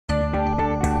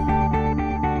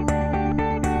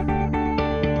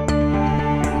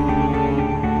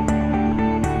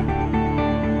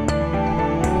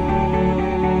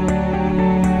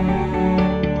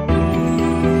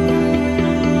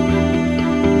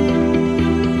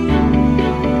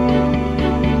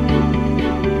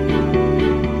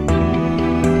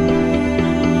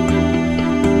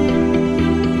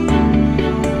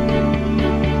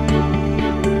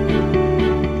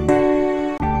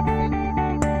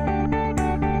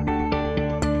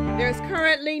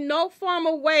currently no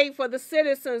formal way for the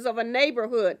citizens of a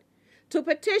neighborhood to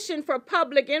petition for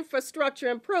public infrastructure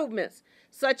improvements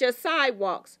such as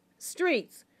sidewalks,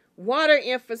 streets, water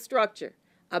infrastructure,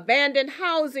 abandoned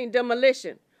housing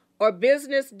demolition, or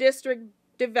business district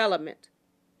development.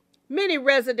 Many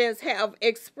residents have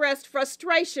expressed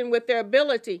frustration with their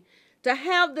ability to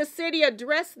have the city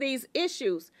address these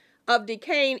issues of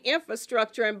decaying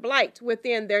infrastructure and blight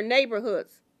within their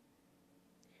neighborhoods.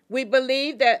 We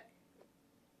believe that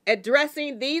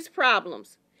addressing these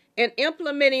problems and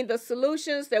implementing the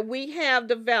solutions that we have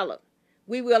developed,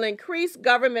 we will increase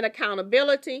government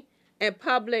accountability and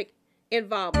public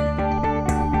involvement.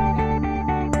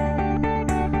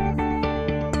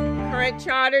 The current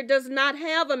charter does not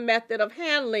have a method of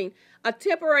handling a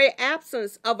temporary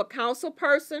absence of a council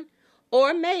person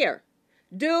or mayor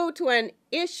due to an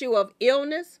issue of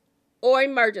illness or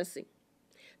emergency.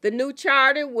 The new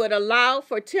charter would allow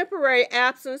for temporary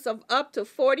absence of up to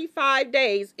 45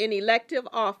 days in elective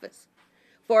office.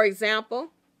 For example,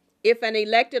 if an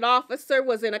elected officer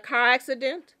was in a car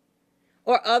accident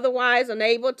or otherwise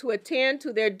unable to attend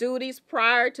to their duties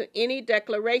prior to any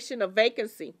declaration of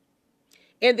vacancy.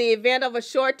 In the event of a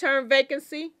short-term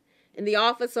vacancy in the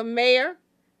office of mayor,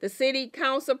 the city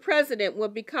council president will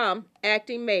become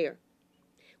acting mayor.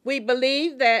 We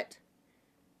believe that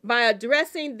by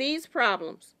addressing these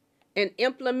problems and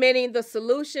implementing the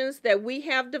solutions that we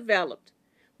have developed,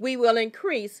 we will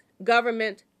increase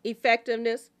government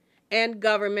effectiveness and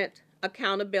government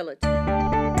accountability.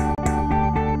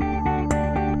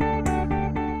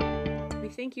 We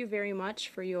thank you very much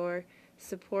for your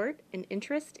support and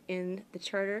interest in the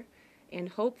Charter and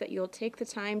hope that you'll take the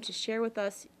time to share with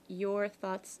us your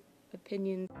thoughts,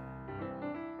 opinions.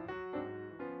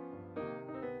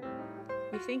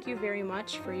 We thank you very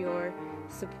much for your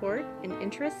support and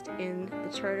interest in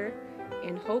the Charter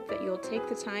and hope that you'll take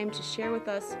the time to share with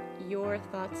us your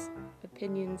thoughts,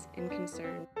 opinions, and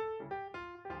concerns.